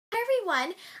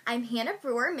everyone, I'm Hannah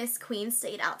Brewer, Miss Queen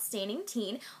State Outstanding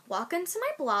Teen. Welcome to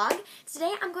my blog.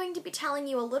 Today I'm going to be telling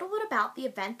you a little bit about the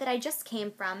event that I just came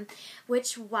from,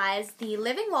 which was the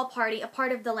Living Well Party, a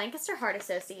part of the Lancaster Heart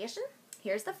Association.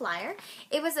 Here's the flyer.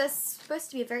 It was supposed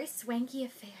to be a very swanky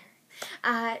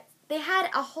affair. They had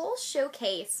a whole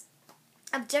showcase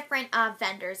of different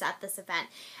vendors at this event,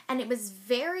 and it was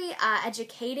very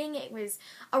educating. It was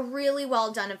a really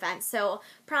well done event, so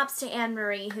props to Anne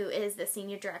Marie, who is the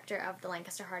senior director of the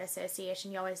Lancaster Heart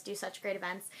Association. You always do such great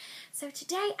events. So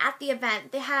today at the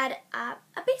event they had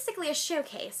basically a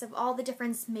showcase of all the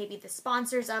different, maybe the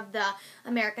sponsors of the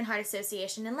American Heart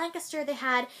Association in Lancaster. They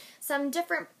had some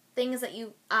different things that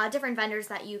different vendors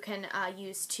that you can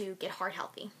use to get heart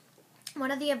healthy. One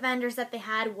of the vendors that they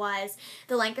had was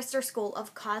the Lancaster School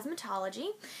of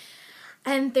Cosmetology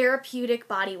and Therapeutic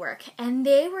Bodywork, and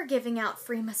they were giving out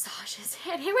free massages,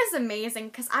 and it was amazing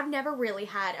because I've never really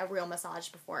had a real massage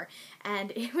before, and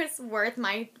it was worth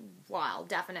my while,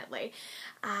 definitely.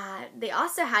 They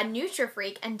also had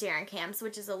NutriFreak and Darren Camps,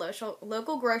 which is a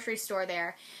local grocery store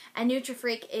there, and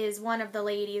NutriFreak is one of the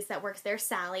ladies that works there,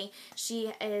 Sally.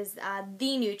 She is the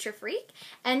NutriFreak,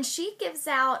 and she gives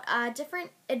out different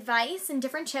advice and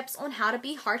different tips on how to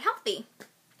be heart healthy,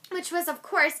 which was, of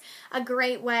course, a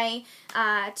great way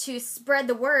to spread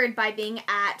the word by being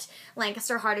at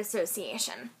Lancaster Heart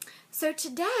Association. So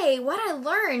today, what I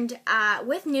learned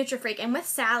with NutriFreak and with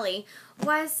Sally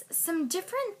was some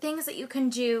different things that you can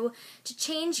do to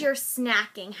change your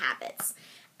snacking habits.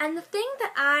 And the thing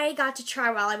that I got to try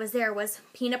while I was there was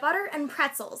peanut butter and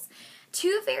pretzels.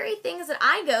 Two very things that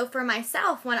I go for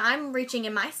myself when I'm reaching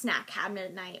in my snack cabinet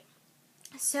at night.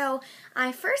 So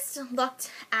I first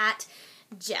looked at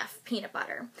Jif peanut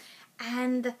butter,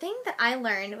 and the thing that I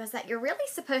learned was that you're really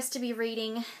supposed to be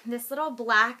reading this little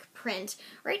black print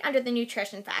right under the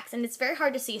nutrition facts, and it's very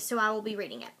hard to see, so I will be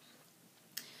reading it.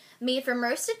 Made from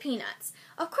roasted peanuts.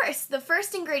 Of course, the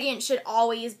first ingredient should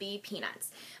always be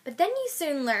peanuts, but then you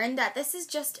soon learn that this is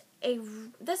just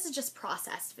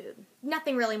processed food.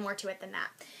 Nothing really more to it than that.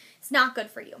 It's not good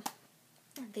for you.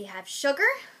 They have sugar,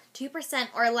 2%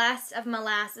 or less of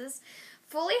molasses,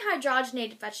 fully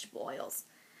hydrogenated vegetable oils.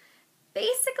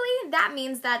 Basically, that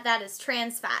means that is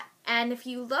trans fat. And if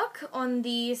you look on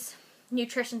these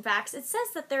nutrition facts, it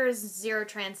says that there is 0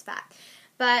 trans fat.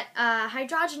 But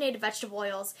hydrogenated vegetable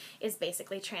oils is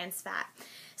basically trans fat.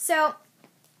 So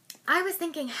I was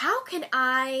thinking, how can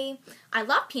I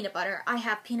love peanut butter. I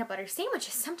have peanut butter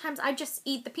sandwiches. Sometimes I just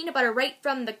eat the peanut butter right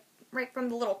from the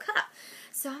little cup.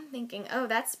 So I'm thinking, oh,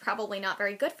 that's probably not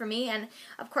very good for me. And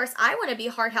of course, I want to be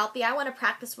heart healthy. I want to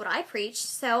practice what I preach.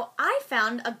 So I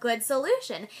found a good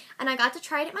solution, and I got to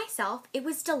try it myself. It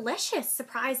was delicious,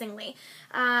 surprisingly.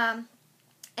 And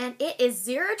it is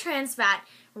 0 trans fat,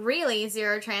 really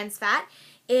 0 trans fat.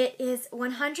 It is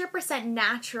 100%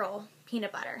 natural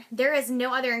peanut butter. There is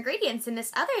no other ingredients in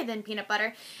this other than peanut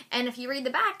butter. And if you read the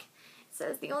back, it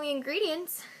says the only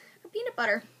ingredients are peanut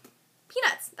butter.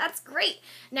 Peanuts. That's great.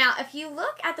 Now, if you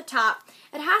look at the top,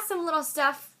 it has some little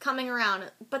stuff coming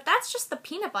around, but that's just the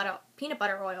peanut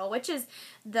butter oil, which is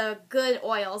the good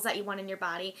oils that you want in your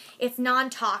body. It's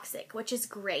non-toxic, which is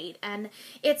great, and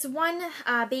it's one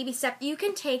baby step you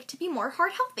can take to be more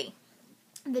heart healthy.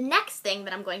 The next thing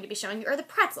that I'm going to be showing you are the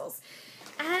pretzels,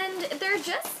 and they're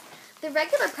just the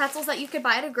regular pretzels that you could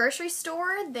buy at a grocery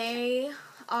store. They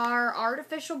are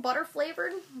artificial butter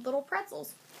flavored little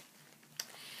pretzels.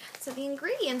 So the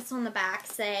ingredients on the back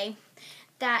say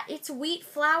that it's wheat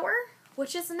flour,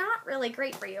 which is not really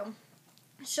great for you.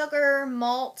 Sugar,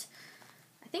 malt,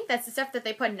 I think that's the stuff that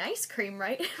they put in ice cream,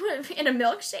 right? In a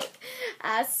milkshake.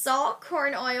 Salt,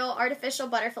 corn oil, artificial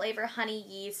butter flavor, honey,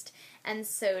 yeast, and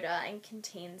soda, and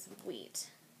contains wheat.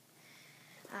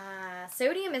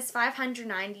 Sodium is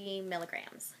 590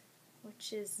 milligrams,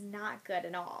 which is not good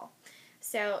at all.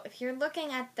 So if you're looking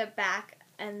at the back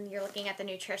and you're looking at the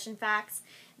nutrition facts,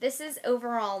 this is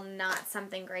overall not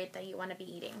something great that you want to be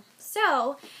eating.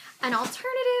 So, an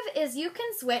alternative is you can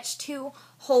switch to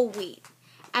whole wheat.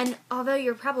 And although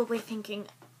you're probably thinking,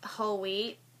 whole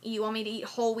wheat, you want me to eat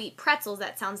whole wheat pretzels,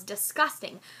 that sounds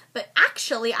disgusting. But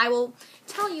actually, I will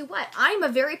tell you what, I'm a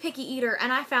very picky eater,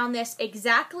 and I found this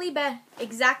exactly the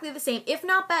same, if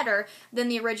not better, than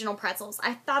the original pretzels.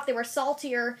 I thought they were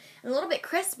saltier and a little bit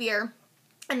crispier,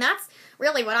 and that's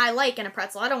really what I like in a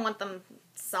pretzel. I don't want them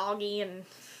soggy, and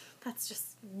that's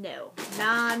just, no,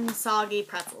 non-soggy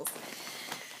pretzels.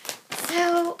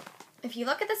 So, if you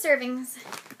look at the servings,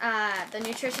 the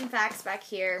nutrition facts back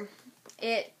here,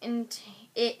 it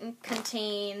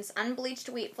contains unbleached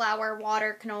wheat flour,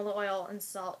 water, canola oil, and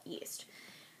salt, yeast.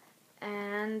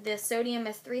 And the sodium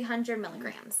is 300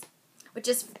 milligrams. which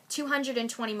is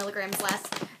 220 milligrams less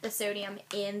the sodium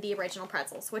in the original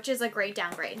pretzels, which is a great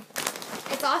downgrade.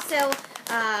 It's also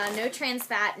no trans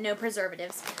fat, no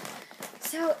preservatives.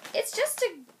 So it's just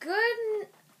a good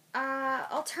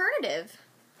alternative.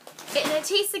 And it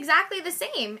tastes exactly the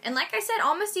same. And like I said,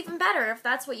 almost even better if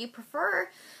that's what you prefer.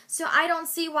 So I don't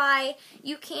see why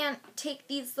you can't take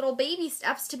these little baby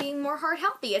steps to being more heart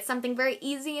healthy. It's something very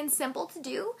easy and simple to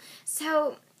do.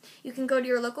 So you can go to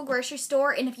your local grocery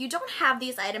store, and if you don't have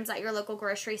these items at your local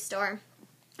grocery store,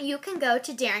 you can go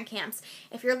to Darren Camps.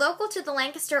 If you're local to the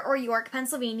Lancaster or York,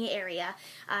 Pennsylvania area,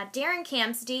 Darren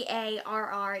Camps,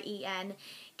 DARRENKAMPS,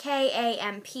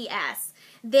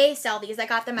 they sell these. I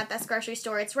got them at this grocery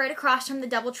store. It's right across from the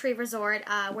DoubleTree Resort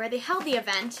where they held the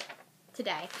event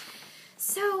today.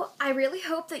 So I really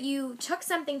hope that you took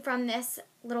something from this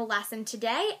little lesson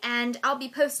today, and I'll be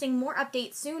posting more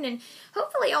updates soon, and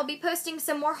hopefully I'll be posting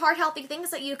some more heart-healthy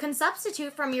things that you can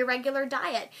substitute from your regular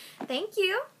diet. Thank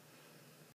you.